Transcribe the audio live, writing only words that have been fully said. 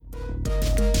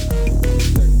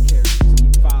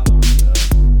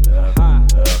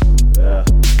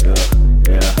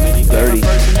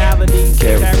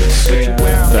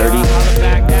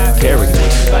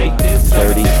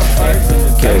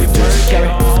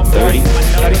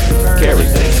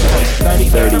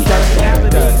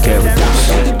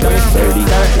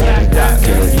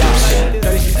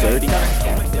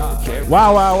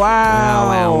Wow, wow, wow.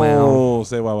 Wow, wow, wow.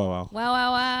 Say wow, wow, wow. Wow,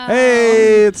 wow, wow.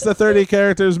 Hey, it's the 30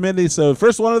 characters mini-sode.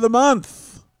 First one of the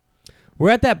month. We're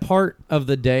at that part of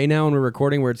the day now when we're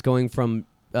recording where it's going from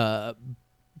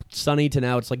sunny to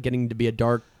now it's like getting to be a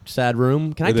dark, sad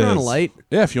room. Can I turn on a light?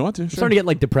 Yeah, if you want to. I'm Sure. starting to get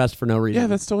like depressed for no reason. Yeah,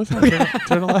 that's totally fine.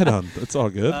 Turn the light on. It's all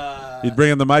good. You'd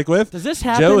bring in the mic with? Does this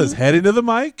happen? Joe is heading to the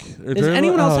mic. Does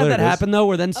anyone else have that happen though,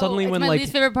 where then suddenly it's when my like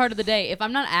least favorite part of the day. If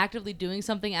I'm not actively doing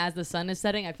something as the sun is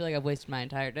setting, I feel like I've wasted my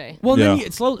entire day. well, Yeah.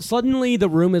 then suddenly the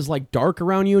room is like dark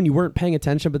around you and you weren't paying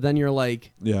attention, but then you're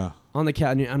like Yeah. on the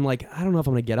couch and I'm like, I don't know if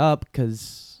I'm gonna get up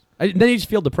because then you just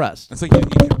feel depressed. It's like,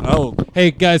 oh.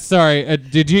 Hey guys, sorry. I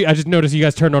just noticed you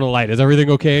guys turned on a light. Is everything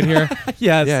okay in here?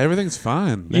 Yes. Yeah, everything's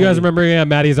fine. You guys remember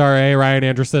Maddie's RA, Ryan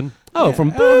Anderson? Oh,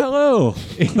 from hello.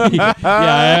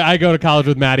 Yeah, I go to college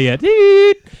with Maddie at.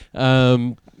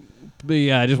 But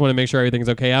yeah, I just want to make sure everything's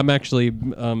okay. I'm actually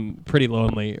pretty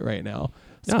lonely right now.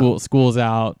 School's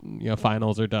out.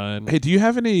 Finals are done. Hey, do you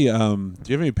have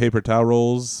any paper towel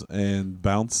rolls and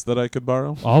bounce that I could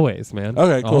borrow? Always, man.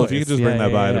 Okay, cool. Always. If you could just bring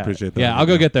that by, I'd appreciate that. Yeah, I'll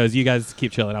go get those. You guys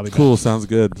keep chilling. I'll be cool. back. Sounds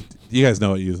good. You guys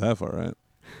know what you use that for, right?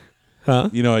 Huh?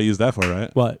 You know what I use that for,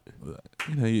 right? What?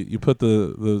 You put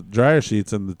the dryer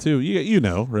sheets in the two. You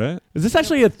know, right? Is this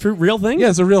actually a real thing? Yeah,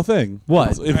 it's a real thing.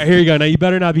 What? All right, here you go. Now you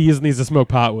better not be using these to smoke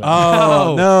pot with.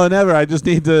 Oh no, never. I just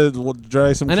need to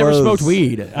dry some I clothes. never smoked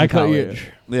weed in college.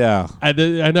 Yeah. I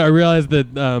know. I realized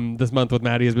that this month with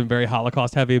Maddie has been very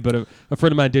Holocaust heavy, but a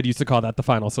friend of mine used to call that the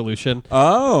final solution.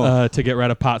 Oh. To get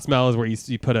rid of pot smells, where you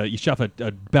shove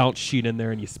a bounce sheet in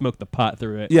there and you smoke the pot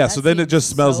through it. Yeah. So then it just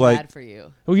smells so like. bad for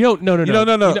you. Well, you don't.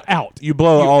 No. Out. You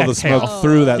blow You all the exhale. smoke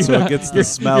through that, so it gets the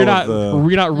smell You're not. of the.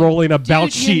 You're not rolling a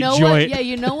bounce Dude, sheet you know joint. What? Yeah,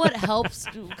 you know what helps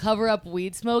to cover up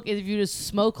weed smoke is if you just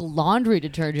smoke laundry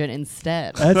detergent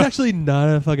instead. That's actually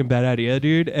not a fucking bad idea,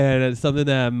 dude, and it's something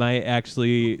that I might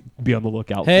actually be on the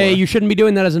lookout for. Hey, you shouldn't be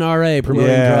doing that as an RA, promoting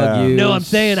drug use. No, I'm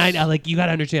saying I like you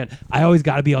gotta understand. I always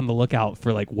gotta be on the lookout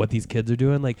for like what these kids are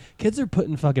doing. Like kids are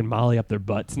putting fucking Molly up their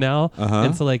butts now,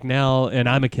 and so like now, and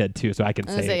I'm a kid too, so I can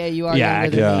say, yeah, you are. yeah,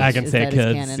 younger than me. I can Is say that his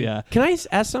kids. canon? Yeah. Can I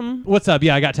ask some? What's up?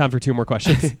 Yeah, I got time for 2 more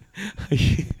questions.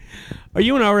 Are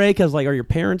you an RA because like are your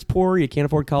parents poor? You can't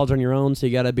afford college on your own, so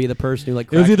you got to be the person who like.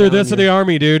 It was cracks either down this or on the your-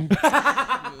 army, dude.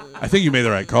 I think you made the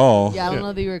right call. Yeah, I don't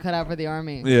know that you were cut out for the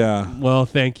army. Yeah. Well,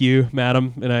 thank you,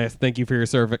 madam, and I thank you for your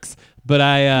cervix. But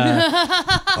I,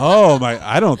 Oh my!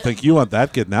 I don't think you want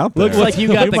that getting out there. Looks like you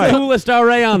got the might- coolest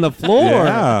RA on the floor.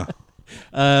 Yeah.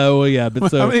 well, yeah, but How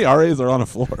so. many RAs are on a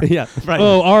floor? Yeah, right.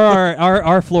 Oh,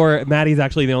 our floor. Maddie's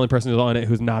actually the only person who's on it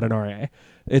who's not an RA.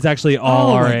 It's actually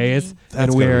all RAs, That's and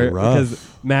gotta we're be rough. because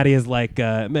Maddie is like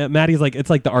Maddie's like it's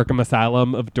like the Arkham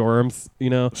Asylum of dorms, you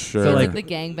know. Sure. So It's like, like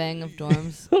the gangbang of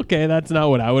dorms. okay, that's not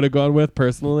what I would have gone with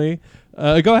personally. Go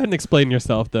ahead and explain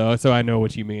yourself though, so I know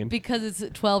what you mean. Because it's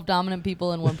 12 dominant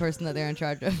people and one person that they're in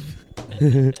charge of.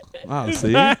 Wow.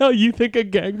 See. How you think a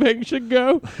gangbang should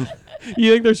go?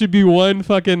 You think there should be one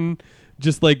fucking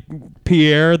just like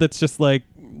Pierre that's just like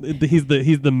he's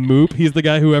the moop. He's the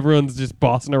guy who everyone's just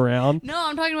bossing around. No,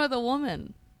 I'm talking about the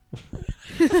woman.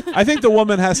 I think the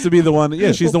woman has to be the one.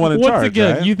 Yeah, she's the one in Once charge.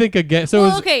 again, right? you think a gang? So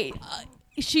Well, is, okay,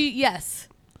 yes.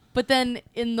 But then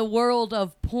in the world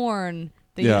of porn,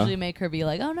 they Yeah. usually make her be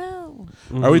like, oh no.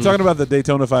 Are we talking about the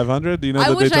Daytona 500? Do you know I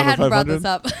the wish I Daytona hadn't brought 500? this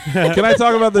up. Can I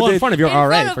talk about the well, in Daytona? front of your in RA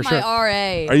front of for my sure.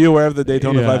 RA. Are you aware of the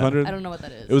Daytona Yeah. 500? I don't know what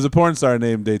that is. It was a porn star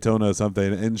named Daytona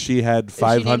something, and she had Is she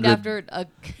 500. named after a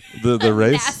the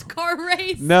race? NASCAR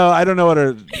race? No, I don't know what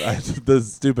her the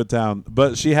stupid town,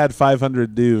 but she had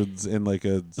 500 dudes in like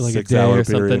a like a 6 day hour or period.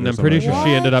 something. or I'm pretty sure like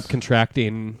she What? ended up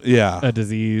contracting that. Yeah, a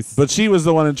disease. but she was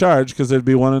the one in charge because there'd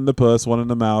be one in the puss, one in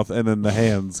the mouth, and then the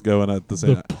hands going at the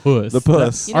same. the puss. The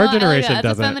puss. You know Our what, generation Elliot,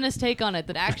 that's doesn't. a feminist take on it.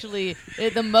 That actually,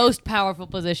 the most powerful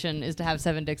position is to have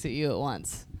 7 dicks at you at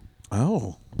once.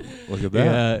 Oh, look at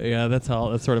that. Yeah, that's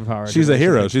sort of how our She's a generation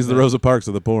hero. thinks She's the of it. Rosa Parks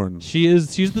of the porn. She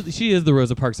is the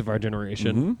Rosa Parks of our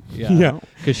generation. Mhm. Yeah,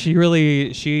 because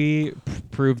she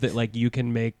proved that like you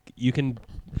can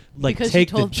like Because take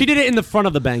she told- She did it in the front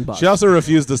of the bang bus. She also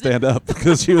refused to stand up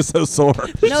because she was so sore.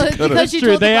 No, it's because she True,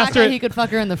 told the they black asked her- guy he could fuck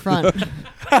her in the front.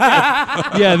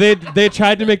 Yeah, they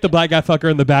tried to make the black guy fuck her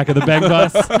in the back of the bang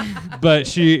bus, but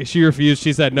she refused.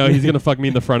 She said, no, he's going to fuck me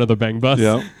in the front of the bang bus.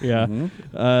 Yeah.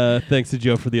 Yeah. Thanks to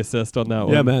Joe for the assist on that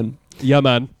one. Yeah, man. Yeah,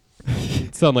 man.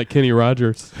 Sound like Kenny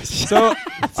Rogers. So, So all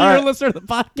you're a right. listener to the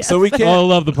podcast. So we Oh, I can't.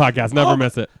 love the podcast. Never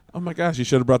miss it. Oh my gosh, you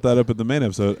should have brought that up in the main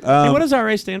episode. Hey, what does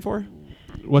RA stand for?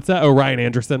 What's that? Oh, Ryan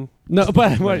Anderson. No,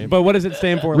 but what does it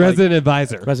stand for? Resident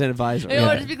advisor. Resident advisor. Hey,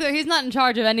 oh, just be clear, he's not in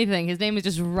charge of anything. His name is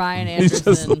just Ryan He's just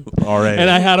Anderson. all right. And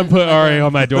I had him put RA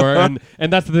on my door,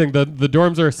 and that's the thing. The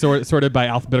dorms are sorted by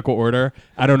alphabetical order.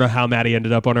 I don't know how Maddie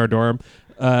ended up on our dorm,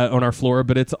 on our floor,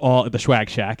 but it's all the Schwag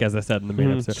Shack, as I said in the main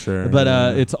episode. Sure. But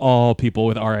it's all people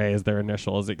with RA as their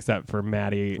initials, except for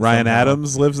Maddie. Ryan somehow.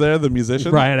 Adams lives there, the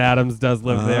musician. Ryan Adams does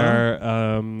live Uh-huh.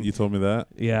 there. You told me that.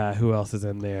 Yeah, who else is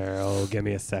in there? Oh, give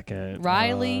me a second.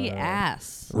 Riley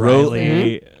Ass.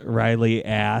 Riley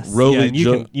Ass. Rowley yeah, and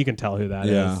Jo- you can tell who that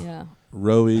is. Yeah. Yeah.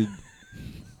 Rowie.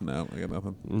 No, I got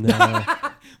nothing. No.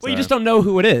 Well, you just don't know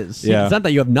who it is. Yeah. It's not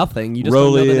that you have nothing. You just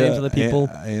Rowley don't know the names of the people.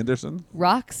 Anderson.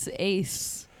 Rocks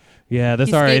Ace. Yeah, this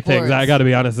He RA thing. skateboards. I got to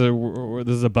be honest.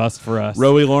 This is a bust for us.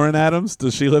 Rowie Lauren Adams.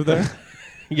 Does she live there?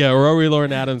 Yeah, Rory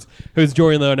Lauren Adams, who's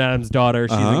Jory Lauren Adams' daughter.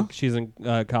 She's in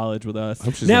college with us. I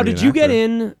hope she's Now, gonna be did an you get actor.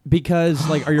 in because,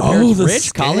 like, are your parents the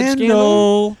rich? College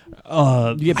scandal? You get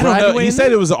I don't know. bribed away He in said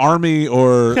there? it was Army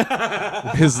or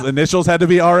his initials had to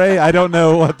be RA. I don't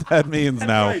know what that means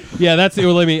now. Yeah, that's it.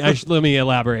 Well, let me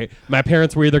elaborate. My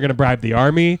parents were either going to bribe the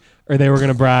army or they were going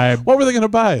to bribe What were they going to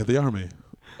buy at the Army?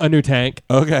 a new tank.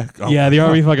 Okay. Oh, Yeah, the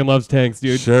army fucking loves tanks,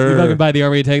 dude. Sure. You fucking buy the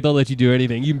army a tank, they'll let you do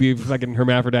anything. You can be a fucking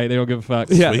hermaphrodite, they don't give a fuck.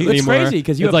 Yeah, Sweet. that's anymore. crazy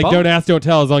because you It's have like bone, don't ask, don't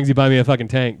tell, as long as you buy me a fucking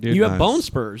tank, dude. you have Nice. bone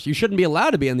spurs. You shouldn't be allowed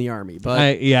to be in the army, but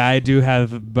I do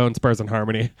have Bone Spurs and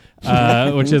Harmony,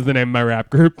 which is the name of my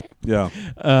rap group. Yeah.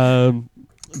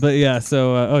 But yeah,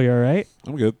 so oh, you're all right.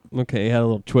 I'm good. Okay, you had a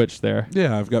little twitch there.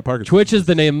 Yeah, I've got Parkinson's. Twitch is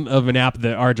the name of an app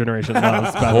that our generation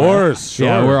loves. Of course. Sure.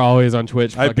 Yeah, we're always on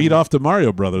Twitch. I fucking- beat off to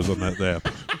Mario Brothers on that app.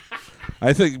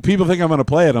 I think people think I'm going to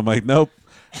play it. I'm like, nope.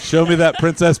 Show me that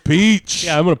Princess Peach.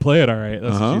 Yeah, I'm gonna play it. All right,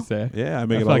 that's Uh-huh. what you say. Yeah, I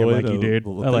make I it all the fucking way like to you, dude.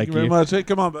 Well, I thank like you very you. much. Hey,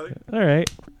 come on, buddy. All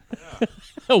right.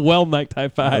 Well, Mike High I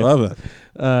Five. love it.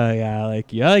 Yeah, I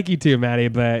like you. I like you too, Maddie.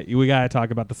 But we gotta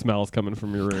talk about the smells coming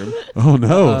from your room. Oh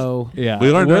no. oh, Yeah,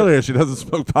 We learned What- earlier she doesn't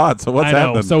smoke pot. So what's I know.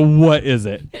 happening? So what is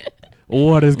it?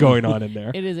 What is going on in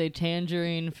there? It is a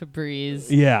tangerine Febreze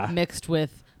Yeah, mixed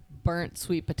with burnt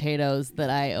sweet potatoes that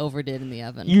I overdid in the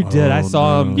oven. you did. I Oh,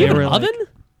 saw no. them. you They have were an like- oven?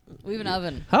 We have an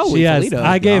oven. Holy Yes, Toledo.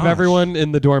 I gave Gosh. everyone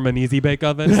in the dorm an easy bake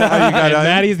oven. how you got and it?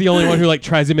 Maddie's the only one who like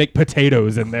tries to make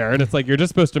potatoes in there, and it's like you're just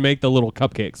supposed to make the little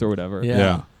cupcakes or whatever. Yeah.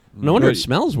 Yeah. No wonder Wait. it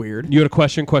smells weird. You had a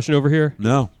question over here?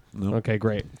 No. No. Okay,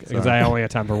 great. Because Sorry. I only have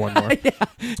time for one more.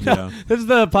 Yeah. This is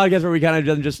the podcast where we kind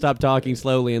of just stop talking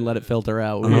slowly and let it filter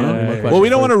out. We Uh-huh. have more Yeah. questions Well, we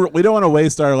don't for- want to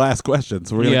waste our last question,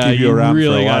 so we're gonna Yeah, keep you around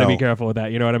really for a gotta while. be careful with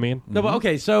that. You know what I mean? No, but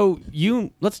okay, so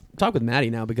let's talk with Maddie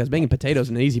now because making potatoes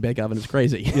in an easy bake oven is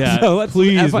crazy. Yeah. so let's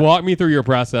Please have fun. walk me through your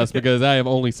process because I have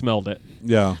only smelled it.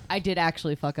 Yeah. I did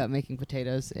actually fuck up making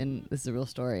potatoes, and this is a real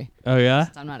story. Oh yeah.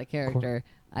 I'm not a character.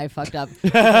 I fucked up.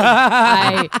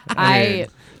 I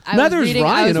was Neither's reading,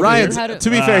 Ryan I was over reading Ryan, how to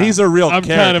be fair, he's a real I'm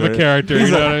character. kind of a character. He's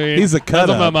you a- know what I mean? he's a That's what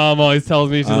my cut-up. mom always tells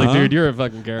me. She's like, Uh-huh. dude, you're a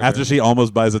fucking character. After she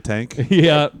almost buys a tank.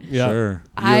 yeah. Yeah. Sure.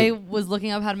 I was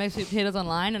looking up how to make sweet potatoes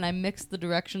online, and I mixed the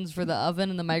directions for the oven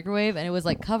and the microwave, and it was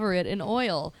like cover it in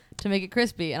oil to make it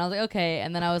crispy. And I was like, okay.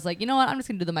 And then I was like, you know what? I'm just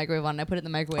gonna do the microwave on. And I put it in the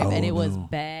microwave, and it was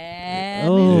bad.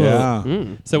 Oh. Yeah.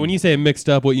 Mm. So when you say mixed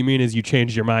up, what you mean is you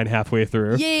changed your mind halfway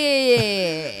through.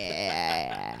 Yeah.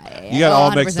 You got Oh,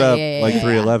 all 100%, mixed up yeah, like yeah.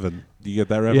 311. Do you get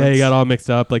that reference? Yeah, you got all mixed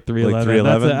up like 311.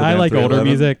 311, That's it. the I band like older 311?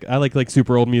 music. I like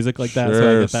super old music like that. So I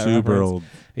Sure, get that super reference. old.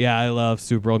 Yeah, I love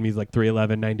super old music like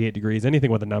 311, 98 Degrees, anything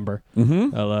with a number.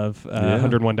 Mm-hmm. I love Yeah.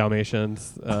 101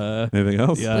 Dalmatians. Anything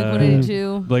else? Yeah.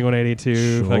 Blink-182. Blink 182.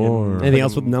 Sure. Fucking, Anything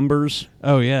else with numbers?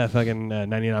 Oh yeah, fucking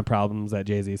 99 Problems, that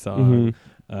Jay-Z song.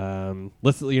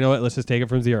 Let's you know what? Let's just take it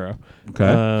from zero.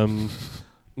 Okay.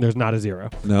 There's not a zero.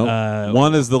 No.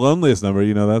 One is the loneliest number.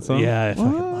 You know that song? Yeah, I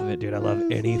fucking love it, dude. I love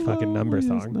any fucking number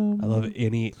song. I love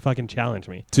any fucking challenge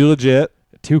me. Too legit.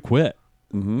 To quit.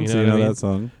 Mm-hmm. You So know you what I know mean? that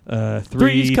song.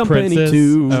 Three Company Princes.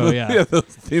 2. Oh yeah. yeah, the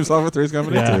theme song for Three's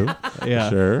Company Yeah. too. Yeah.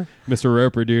 Sure. Mr.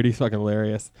 Roper, dude, he's fucking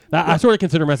hilarious. I sort of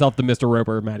consider myself the Mr.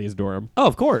 Roper of Maddie's dorm, Oh,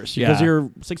 of course, because Yeah. you're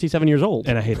 67 years old.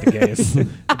 and I hate the gays.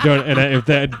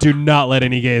 Do not let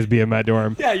any gays be in my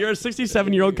dorm. Yeah, you're a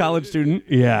 67-year-old college student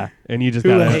Yeah, and you just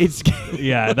who gotta. hates gays.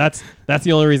 Yeah, that's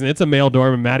the only reason. It's a male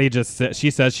dorm, and Maddie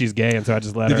she says she's gay, and so I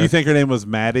just let Did her. you think her name was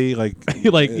Maddie? Like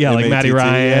like Maddie M-A-T-T?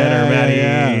 Ryan or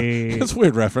Maddie? Yeah. That's a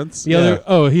weird reference. The other,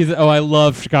 I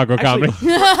love Chicago comedy.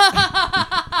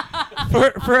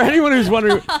 For anyone who's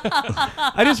wondering,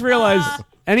 I just realized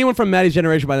anyone from Maddie's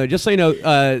generation, by the way, just so you know,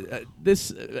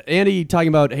 this Andy talking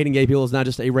about hating gay people is not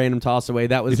just a random toss away.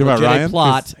 That was You talking legit about a Ryan?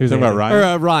 plot. You talking about Ryan?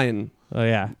 Or Ryan. Oh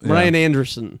yeah. Ryan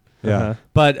Anderson. Yeah. Uh-huh.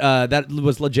 But that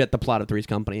was legit the plot of Three's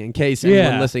Company. In case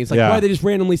anyone listening, it's like, Yeah. why are they just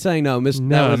randomly saying no? No,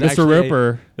 that was Mr. actually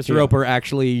Roper. Mr. Roper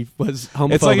actually was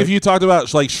homophobic. It's like if you talked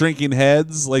about like shrinking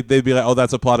heads, like they'd be like, "Oh,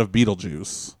 that's a plot of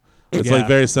Beetlejuice." It's Yeah. like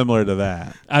very similar to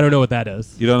that. I don't know what that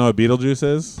is. You don't know what Beetlejuice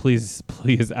is? Please.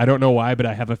 I don't know why, but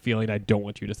I have a feeling I don't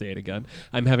want you to say it again.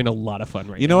 I'm having a lot of fun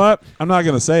right now. You know what? I'm not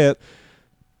gonna say it.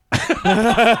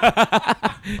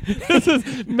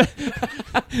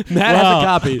 Matt has a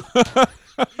copy.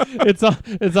 It's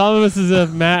almost as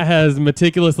if Matt has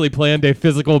meticulously planned a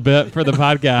physical bit for the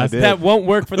podcast. did. That won't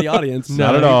work for the audience.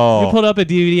 Not at all. You pulled up a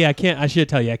DVD. I should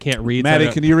tell you I can't read. Maddie,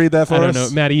 so I can you read that for don't us? know.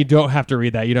 Maddie, you don't have to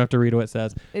read that. You don't have to read what it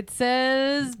says. It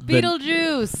says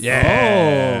Beetlejuice.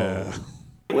 Yeah.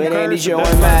 With Andy, Joe,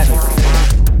 and Matt.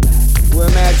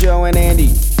 With Matt, Joe, and Andy.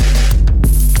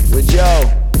 With Joe.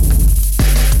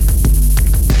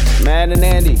 Matt and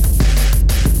Andy.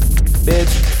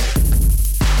 Bitch.